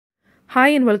Hi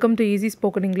and welcome to Easy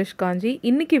Spoken English Kanchi.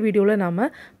 இன்னைக்கு வீடியோல நாம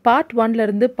part 1ல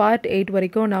இருந்து part 8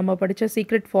 வரைக்கும் நாம படிச்ச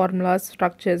secret formulas,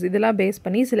 structures இதெல்லாம் பேஸ்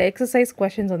பண்ணி சில exercise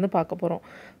questions வந்து பார்க்க போறோம்.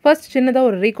 First சின்னதா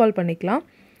ஒரு recall பண்ணிக்கலாம்.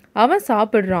 அவன்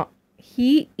சாப்பிடுறான்.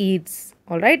 He eats.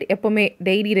 Alright? எப்பவுமே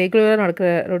daily regular நடக்கிற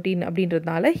routine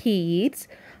அப்படின்றதுனால he eats.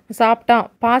 சாப்பிட்டான்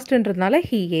pastன்றதுனால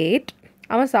he ate.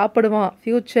 அவன் சாப்பிடுவான்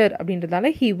future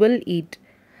அப்படின்றதுனால he will eat.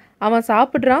 அவன்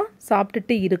சாப்பிடுறான்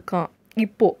சாப்பிட்டுட்டு இருக்கான்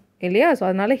இப்போ இல்லையா ஸோ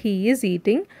அதனால் he is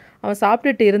eating அவன்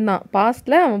சாப்பிட்டுட்டு இருந்தான்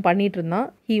பாஸ்டில் அவன் பண்ணிகிட்டு இருந்தான்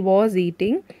he was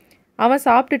eating அவன்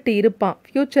சாப்பிட்டுட்டு இருப்பான்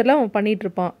ஃப்யூச்சரில் அவன் பண்ணிகிட்டு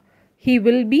இருப்பான் he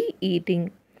will be eating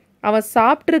அவன்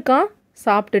சாப்பிட்ருக்கான்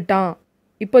சாப்பிட்டுட்டான்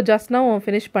இப்போ ஜஸ்ட் now அவன்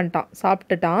ஃபினிஷ் பண்ணிட்டான்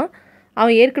சாப்பிட்டுட்டான்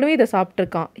அவன் ஏற்கனவே இதை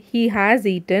சாப்பிட்ருக்கான் he has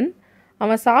eaten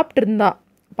அவன் சாப்பிட்ருந்தான்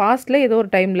பாஸ்டில் ஏதோ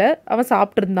ஒரு டைமில் அவன்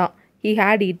சாப்பிட்ருந்தான் he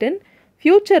had eaten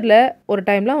ஃப்யூச்சரில் ஒரு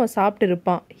டைமில் அவன் சாப்பிட்டு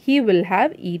இருப்பான் he will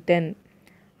have eaten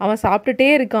அவன் சாப்பிட்டுட்டே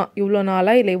இருக்கான் இவ்வளோ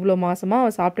நாளாக இல்லை இவ்வளோ மாதமாக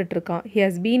அவன் சாப்பிட்டுட்டு இருக்கான் he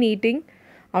has been eating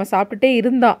அவன் சாப்பிட்டுட்டே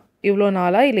இருந்தான் இவ்வளோ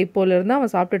நாளாக இல்லை இப்போலேருந்து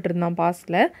அவன் சாப்பிட்டுட்டு இருந்தான்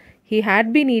பாஸ்டில் he had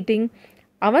been eating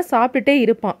அவன் சாப்பிட்டுட்டே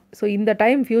இருப்பான் ஸோ இந்த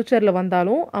டைம் ஃப்யூச்சரில்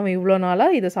வந்தாலும் அவன் இவ்வளோ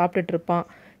நாளாக இதை சாப்பிட்டுட்டு இருப்பான்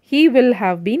he will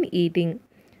have been eating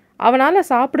அவனால்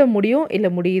சாப்பிட முடியும்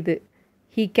இல்லை முடியுது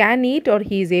he can eat or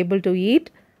he is able to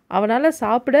eat அவனால்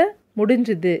சாப்பிட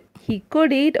முடிஞ்சுது he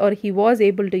could eat or he was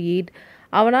able to eat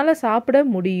அவனால் சாப்பிட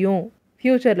முடியும்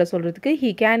ஃப்யூச்சரில் சொல்கிறதுக்கு he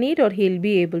can eat or he'll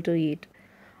be able to eat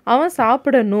அவன்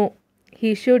சாப்பிடணும் he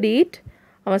should eat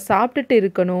அவன் சாப்பிட்டுட்டு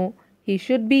இருக்கணும் he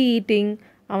should be eating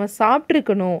அவன்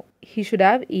சாப்பிட்ருக்கணும் he should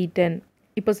have eaten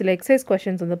இப்போ சில எக்ஸசைஸ்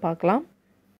கொஷின்ஸ் வந்து பார்க்கலாம்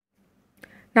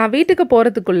நான் வீட்டுக்கு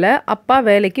போகிறதுக்குள்ளே அப்பா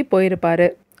வேலைக்கு போயிருப்பார்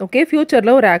ஓகே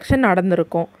ஃப்யூச்சரில் ஒரு ஆக்ஷன்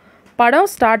நடந்திருக்கும் படம்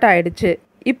ஸ்டார்ட் ஆகிடுச்சு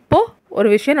இப்போது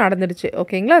ஒரு விஷயம் நடந்துடுச்சு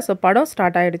ஓகேங்களா ஸோ படம்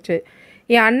ஸ்டார்ட் ஆகிடுச்சு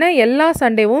என் அண்ணன் எல்லா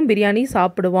சண்டேவும் பிரியாணி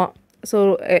சாப்பிடுவான் ஸோ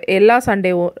எல்லா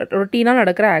சண்டேவும் ரொட்டீனாக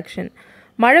நடக்கிற ஆக்ஷன்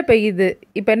மழை பெய்யுது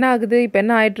இப்போ என்ன ஆகுது இப்போ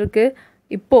என்ன ஆகிட்டுருக்கு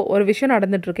இப்போது ஒரு விஷயம்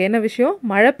நடந்துகிட்ருக்கு என்ன விஷயம்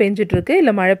மழை பெஞ்சிட்ருக்கு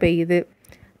இல்லை மழை பெய்யுது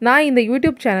நான் இந்த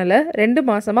யூடியூப் சேனலை 2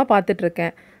 மாதமாக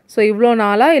பார்த்துட்ருக்கேன் ஸோ இவ்வளோ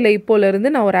நாளாக இல்லை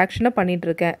இப்போலேருந்து நான் ஒரு ஆக்ஷனை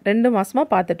பண்ணிகிட்ருக்கேன் 2 மாதமாக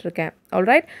பார்த்துட்ருக்கேன்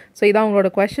ஆல்ரைட் ஸோ இதான்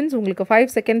உங்களோட கொஷின்ஸ் உங்களுக்கு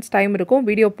 5 செகண்ட்ஸ் டைம் இருக்கும்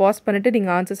வீடியோ பாஸ் பண்ணிவிட்டு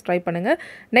நீங்கள் ஆன்சர்ஸ் ட்ரை பண்ணுங்கள்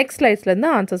நெக்ஸ்ட்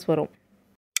ஸ்லைட்ஸ்லேருந்து ஆன்சர்ஸ் வரும்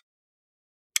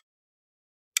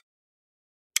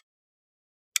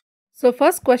ஸோ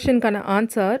ஃபர்ஸ்ட் கொஷனுக்கான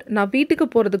ஆன்சர் நான் வீட்டுக்கு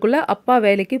போகிறதுக்குள்ளே அப்பா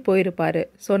வேலைக்கு போயிருப்பார்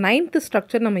ஸோ 9th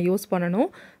ஸ்ட்ரக்சர் நம்ம யூஸ் பண்ணணும்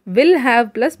will have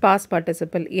plus past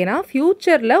participle ஏன்னா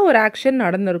ஃப்யூச்சரில் ஒரு ஆக்ஷன்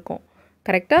நடந்திருக்கும்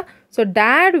கரெக்டாக so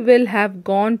dad will have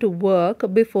gone to work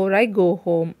before I go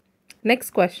home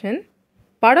next question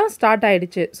படம் ஸ்டார்ட்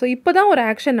ஆகிடுச்சு ஸோ இப்போ தான் ஒரு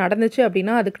ஆக்ஷன் நடந்துச்சு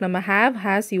அப்படின்னா அதுக்கு நம்ம have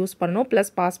has யூஸ் பண்ணணும்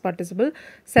plus past participle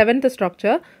 7th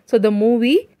structure so the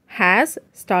movie has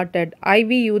started IV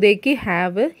யூதேக்கு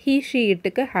have he she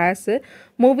இட்டுக்கு has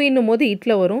மூவின்னும் போது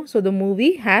இட்டில் வரும் so the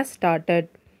movie has started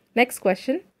next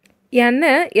question என்ன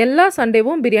எல்லா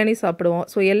சண்டேவும் பிரியாணி சாப்பிடுவோம்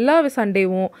ஸோ எல்லா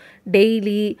சண்டேவும்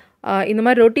டெய்லி இந்த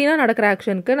மாதிரி ரொட்டீனாக நடக்கிற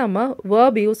ஆக்ஷனுக்கு நம்ம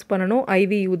verb யூஸ் பண்ணணும்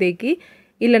IV யூதேக்கு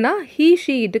இல்லைனா he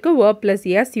she இட்டுக்கு verb plus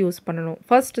S use பண்ணணும்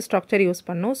ஃபர்ஸ்ட் ஸ்ட்ரக்சர் யூஸ்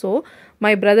பண்ணணும் ஸோ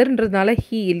மை பிரதர்ன்றதுனால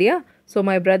he இல்லையா so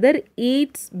my brother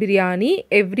eats biryani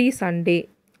every Sunday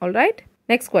alright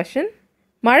next question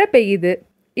மழை பெய்யுது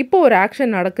இப்போ ஒரு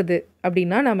ஆக்ஷன் நடக்குது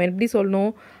அப்படின்னா நம்ம எப்படி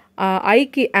சொல்லணும்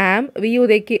ஐக்கு ஆம்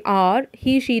வியூதைக்கு or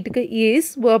he ஷீட்டுக்கு is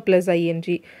verb plus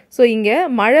ING so இங்கே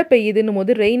மழை பெய்யுதுன்னும்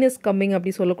போது ரெயின் இஸ் கம்மிங்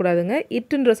அப்படி சொல்லக்கூடாதுங்க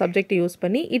இட்டுன்ற சப்ஜெக்டை யூஸ்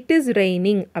பண்ணி இட் இஸ்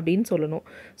ரெய்னிங் அப்படின்னு சொல்லணும்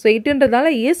so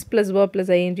இட்டுன்றதால is plus verb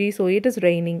plus ING so it is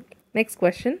raining next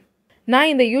question நான்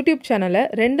இந்த யூடியூப் சேனலை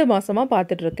 2 மாதமாக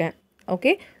பார்த்துட்ருக்கேன்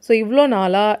ஓகே ஸோ இவ்வளோ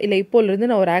நாளாக இல்லை இப்போலேருந்து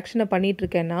நான் ஒரு ஆக்ஷனை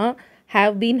பண்ணிகிட்ருக்கேன்னா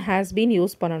have been has been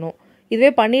use பண்ணணும் இதுவே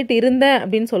பண்ணிட்டு இருந்தேன்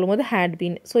அப்படின்னு சொல்லும்போது had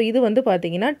been ஸோ இது வந்து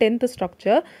பார்த்தீங்கன்னா 10th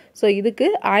ஸ்ட்ரக்சர் ஸோ இதுக்கு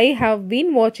I have been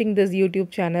watching this YouTube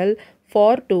channel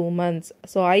for 2 months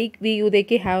so we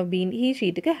யூதேக்கு have been he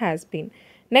sheட்டுக்கு has been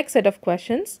next set of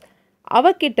questions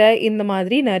அவகிட்ட இந்த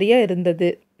மாதிரி நிறைய இருந்தது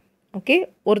ஓகே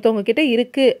ஒருத்தவங்க கிட்ட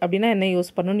இருக்குது அப்படின்னா என்ன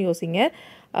யூஸ் பண்ணணும்னு யோசிங்க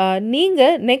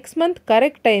நீங்கள் நெக்ஸ்ட் மந்த்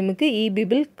கரெக்ட் டைமுக்கு இபி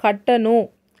பில்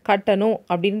கட்டணும்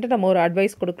அப்படின்ட்டு நம்ம ஒரு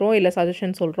அட்வைஸ் கொடுக்குறோம் இல்லை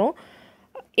சஜஷன் சொல்கிறோம்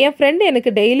என் ஃப்ரெண்டு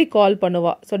எனக்கு டெய்லி கால்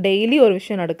பண்ணுவாள் ஸோ டெய்லி ஒரு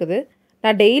விஷயம் நடக்குது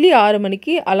நான் டெய்லி 6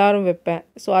 மணிக்கு அலாரம் வைப்பேன்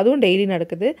ஸோ அதுவும் டெய்லி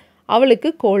நடக்குது அவளுக்கு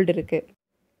கோல்டு இருக்குது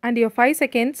and your 5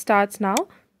 seconds starts now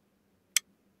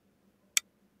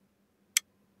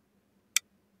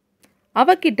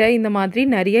அவகிட்ட இந்த மாதிரி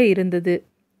நிறைய இருந்தது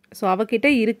ஸோ அவகிட்ட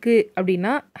இருக்குது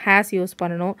அப்படின்னா ஹேஸ் யூஸ்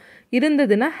பண்ணணும்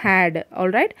இருந்ததுன்னா had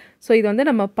ஆல்ரைட் ஸோ இது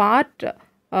வந்து நம்ம பார்ட்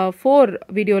 4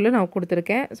 வீடியோவில் நான்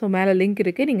கொடுத்துருக்கேன் ஸோ மேலே லிங்க்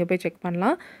இருக்குது நீங்கள் போய் செக்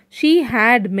பண்ணலாம் she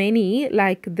had many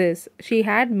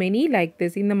like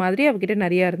this இந்த மாதிரி அவகிட்ட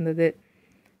நிறையா இருந்தது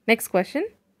நெக்ஸ்ட் கொஷின்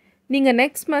நீங்கள்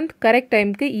நெக்ஸ்ட் மந்த் கரெக்ட்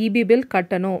டைமுக்கு இபி பில்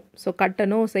கட்டணும். ஸோ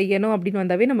கட்டணும் செய்யணும் அப்படின்னு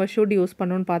வந்தாவே நம்ம ஷுட் யூஸ்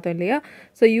பண்ணணும்னு பார்த்தோம் இல்லையா?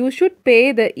 So you should pay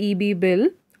the EB bill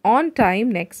on time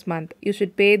next month. You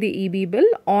should pay the EB bill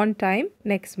on time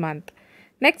next month.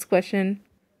 Next question.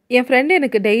 N friend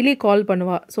எனக்கு டெய்லி கால்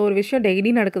பண்ணுவா. ஸோ ஒரு விஷயம்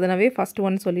டெய்லி நடக்குதுனாவே ஃபஸ்ட்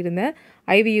ஒன் சொல்லியிருந்தேன்.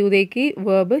 IV யூதேக்கு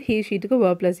verb, he ஷீட்டுக்கு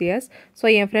verb plus S. So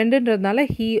N ஃப்ரெண்டுன்றதுனால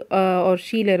he ஒரு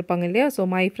ஷீல இருப்பாங்க இல்லையா? So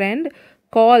my friend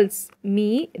calls me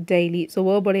daily. So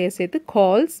வேர்போடைய சேர்த்து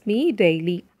calls me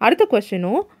daily. அடுத்த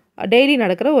கொஸ்டினும் டெய்லி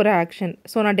நடக்கிற ஒரு ஆக்ஷன்.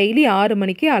 ஸோ நான் டெய்லி 6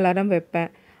 மணிக்கு அலாரம்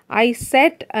வைப்பேன். I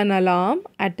set an alarm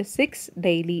at 6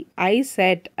 daily. I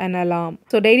set an alarm.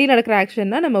 So daily நடக்கிற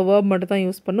ஆக்ஷன்னா நம்ம verb மட்டும் தான்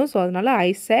யூஸ் பண்ணணும். ஸோ அதனால I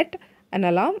set an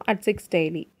alarm at 6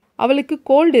 daily. அவளுக்கு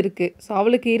கோல்டு இருக்குது. ஸோ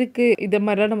அவளுக்கு இருக்குது இதை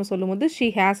மாதிரிலாம் நம்ம சொல்லும்போது she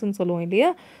hasன்னு சொல்லுவோம்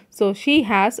இல்லையா? So she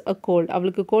has a cold.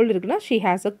 அவளுக்கு கோல்டு இருக்குன்னா she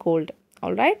has a cold.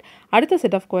 Alright. அடுத்த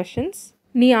செட் ஆஃப் கொஸ்டின்ஸ்.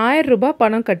 நீ 1000 ரூபாய்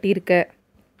பணம் கட்டியிருக்க.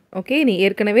 ஓகே, நீ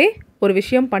ஏற்கனவே ஒரு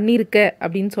விஷயம் பண்ணியிருக்க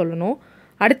அப்படின்னு சொல்லணும்.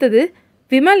 அடுத்தது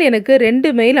விமல் எனக்கு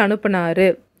 2 மெயில் அனுப்புனாரு.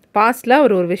 பாஸ்டில்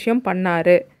அவர் ஒரு விஷயம்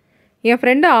பண்ணார். என்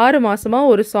ஃப்ரெண்டு 6 மாதமாக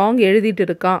ஒரு சாங் எழுதிட்டு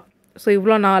இருக்கான். ஸோ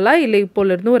இவ்வளோ நாளாக இல்லை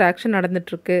இப்போலேருந்து ஒரு ஆக்ஷன்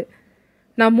நடந்துகிட்ருக்கு.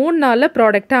 நான் 3 நாளில்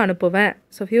ப்ராடக்டை அனுப்புவேன்.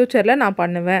 ஸோ ஃப்யூச்சரில் நான்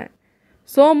பண்ணுவேன்.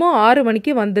 சோமு 6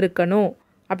 மணிக்கு வந்திருக்கணும்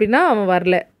அப்படின்னா அவன்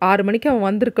வரல. 6 மணிக்கு அவன்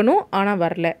வந்திருக்கணும் ஆனால்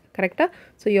வரல. கரெக்டாக?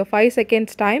 So your 5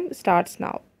 seconds time starts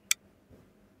now.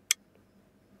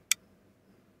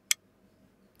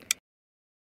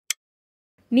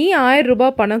 நீ 1000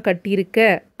 ரூபாய் பணம் கட்டியிருக்க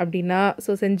அப்படின்னா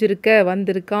ஸோ செஞ்சுருக்க,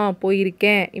 வந்திருக்கான்,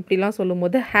 போயிருக்கேன் இப்படிலாம்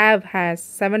சொல்லும்போது have has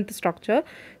 7th structure.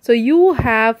 So you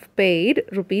have paid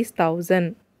 ₹1000.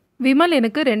 Vimal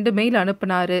எனக்கு 2 மெயில்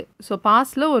அனுப்புனாரு. ஸோ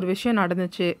பாஸ்டில் ஒரு விஷயம்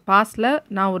நடந்துச்சு. பாஸ்டில்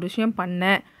நான் ஒரு விஷயம்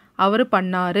பண்ணேன், அவர்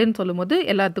பண்ணாருன்னு சொல்லும்போது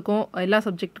எல்லா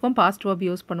சப்ஜெக்ட்டுக்கும் பாஸ்ட் verb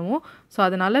யூஸ் பண்ணுவோம். ஸோ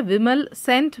அதனால் Vimal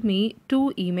sent me 2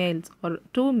 emails or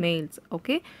 2 mails.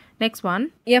 Okay, next one.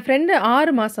 N friend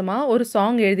 6 மாதமாக ஒரு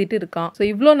சாங் எழுதிட்டு இருக்கான். ஸோ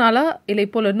இவ்வளோ நாளாக இல்லை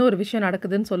இப்போலேருந்து ஒரு விஷயம்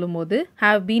நடக்குதுன்னு சொல்லும்போது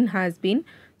have been, has been.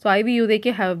 So IV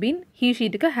யூதேக்கு have been, he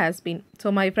ஷீட்டுக்கு has been. So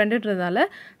my ஃப்ரெண்டுன்றதுனால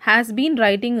has been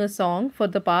writing a song for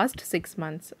the past 6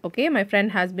 months. Okay, my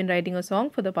friend has been writing a song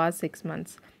for the past 6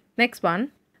 months. Next one.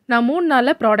 நான் 3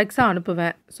 நாளில் ப்ராடக்ட்ஸாக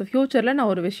அனுப்புவேன். So ஃப்யூச்சரில் நான்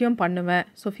ஒரு விஷயம் பண்ணுவேன்.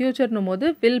 So ஃப்யூச்சர்னும் போது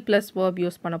will plus verb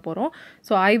use பண்ண போகிறோம்.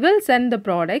 So I will send the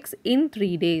products in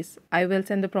 3 days. I will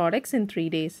send the products in 3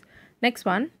 days. Next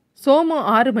one. Somu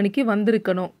 6 மணிக்கு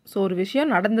வந்திருக்கணும். ஸோ ஒரு விஷயம்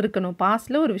நடந்திருக்கணும்.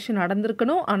 பாஸ்டில் ஒரு விஷயம்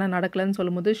நடந்திருக்கணும் ஆனால் நடக்கலைன்னு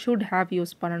சொல்லும்போது should have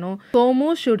யூஸ் பண்ணணும். Somu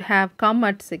should have come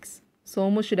at 6.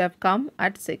 Somu should have come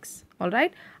at 6.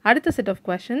 Alright. அடுத்த செட் ஆஃப்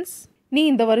கொஷின்ஸ். நீ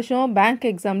இந்த வருஷம் பேங்க்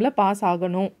எக்ஸாமில் பாஸ்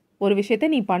ஆகணும். ஒரு விஷயத்தை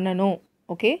நீ பண்ணணும்.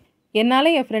 ஓகே, என்னால்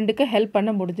என் ஃப்ரெண்டுக்கு ஹெல்ப்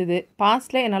பண்ண முடிஞ்சுது.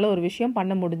 பாஸ்டில் என்னால் ஒரு விஷயம்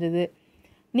பண்ண முடிஞ்சுது.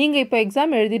 நீங்கள் இப்போ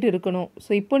எக்ஸாம் எழுதிட்டு இருக்கணும்.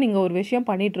 ஸோ இப்போ நீங்கள் ஒரு விஷயம்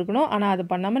பண்ணிகிட்ருக்கணும் ஆனால் அது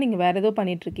பண்ணாமல் நீங்கள் வேறு ஏதோ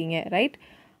பண்ணிகிட்ருக்கீங்க. ரைட்.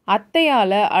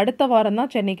 அத்தையால் அடுத்த வாரம்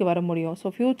தான் சென்னைக்கு வர முடியும். ஸோ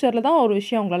ஃப்யூச்சரில் தான் ஒரு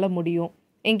விஷயம் அவங்களால முடியும்.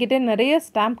 என்கிட்ட நிறைய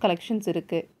ஸ்டாம்ப் கலெக்ஷன்ஸ்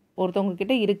இருக்குது,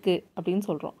 ஒருத்தவங்கக்கிட்ட இருக்குது அப்படின்னு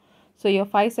சொல்கிறோம். So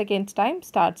your 5 seconds time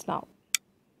starts now.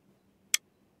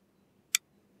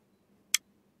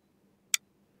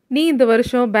 நீ இந்த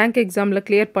வருஷம் பேங்க் எக்ஸாமில்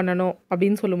கிளியர் பண்ணணும்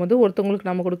அப்படின்னு சொல்லும்போது ஒருத்தவங்களுக்கு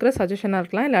நம்ம கொடுக்குற சஜஷனாக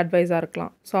இருக்கலாம், இல்லை அட்வைஸாக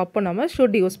இருக்கலாம். ஸோ அப்போ நம்ம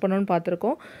ஷுட் யூஸ் பண்ணணும்னு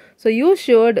பார்த்துருக்கோம். So you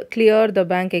should clear the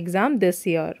bank exam this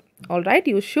year. Alright.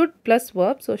 You should plus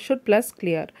verb. So should plus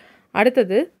clear.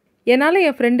 அடுத்தது என்னால்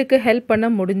என் ஃப்ரெண்டுக்கு ஹெல்ப் பண்ண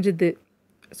முடிஞ்சுது.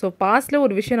 ஸோ பாஸ்டில்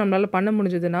ஒரு விஷயம் நம்மளால் பண்ண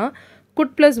முடிஞ்சுதுன்னா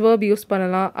குட் ப்ளஸ் verb யூஸ்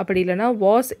பண்ணலாம். அப்படி இல்லைனா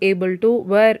was able to,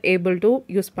 were able to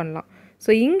use பண்ணலாம்.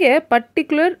 ஸோ இங்கே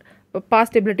பர்டிகுலர்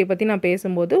பாஸ்ட் எபிலிட்டி பற்றி நான்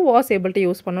பேசும்போது வாஸ் ஏபிள் டு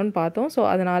யூஸ் பண்ணணும்னு பார்த்தோம். ஸோ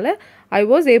அதனால் I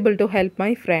was able to help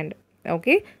my friend.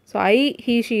 Okay, so I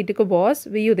he ஷீட்டுக்கு was,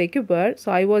 we யூதேக்கு where. So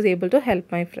I was able to help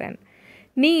my friend.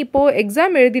 நீ இப்போது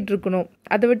exam எழுதிட்டு இருக்கணும்.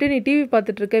 அதை விட்டு நீ டிவி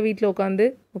பார்த்துட்ருக்க வீட்டில் உட்காந்து.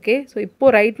 ஓகே, ஸோ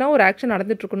இப்போது ரைட்னா ஒரு ஆக்ஷன்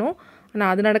நடந்துகிட்ருக்கணும்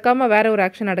ஆனால் அது நடக்காமல் வேறு ஒரு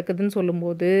ஆக்ஷன் நடக்குதுன்னு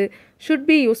சொல்லும்போது ஷுட்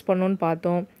பி யூஸ் பண்ணணும்னு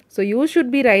பார்த்தோம். So you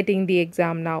should be writing the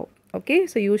exam now. Okay,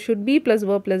 so you should be plus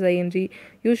verb plus ing.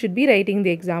 You should be writing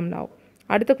the exam now.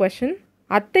 அடுத்த கொஷின்.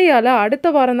 அத்தையால் அடுத்த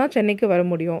வாரம் தான் சென்னைக்கு வர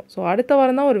முடியும். ஸோ அடுத்த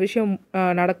வாரம் தான் ஒரு விஷயம்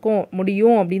நடக்கும்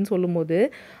முடியும் அப்படின்னு சொல்லும்போது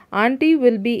aunty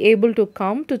will be able to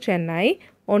come to Chennai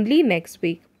only next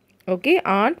week. Okay,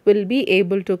 and will be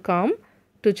able to come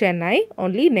to Chennai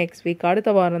only next week. அடுத்த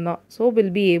வாரம் தான். So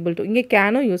will be able to, இங்கே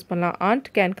கேனும் யூஸ் பண்ணலாம். And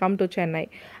can come to Chennai.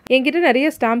 என்கிட்ட நிறைய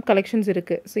stamp collections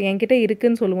இருக்குது. So என்கிட்ட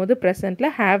இருக்குதுன்னு சொல்லும்போது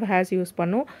ப்ரெசென்ட்டில் ஹேவ் ஹேஸ் யூஸ்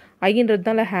பண்ணும்.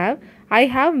 ஐன்றதுனால have. I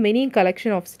have many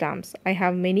collection of stamps. I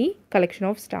have many collection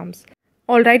of stamps.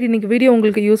 Alright. இன்றைக்கி வீடியோ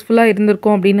உங்களுக்கு யூஸ்ஃபுல்லாக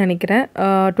இருந்திருக்கும் அப்படின்னு நினைக்கிறேன்.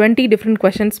 20 டிஃப்ரெண்ட்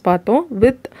கொஷின்ஸ் பார்த்தோம்.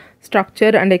 வித்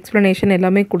ஸ்ட்ரக்சர் அண்ட் எக்ஸ்ப்ளனேஷன்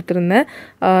எல்லாமே கொடுத்துருந்தேன்.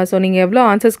 ஸோ நீங்கள் எவ்வளோ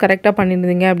ஆன்சர்ஸ் கரெக்டாக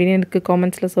பண்ணியிருந்தீங்க அப்படின்னு எனக்கு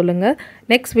காமெண்ட்ஸில் சொல்லுங்கள்.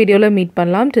 நெக்ஸ்ட் வீடியோவில் மீட்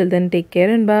பண்ணலாம். டில் then take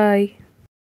care and bye.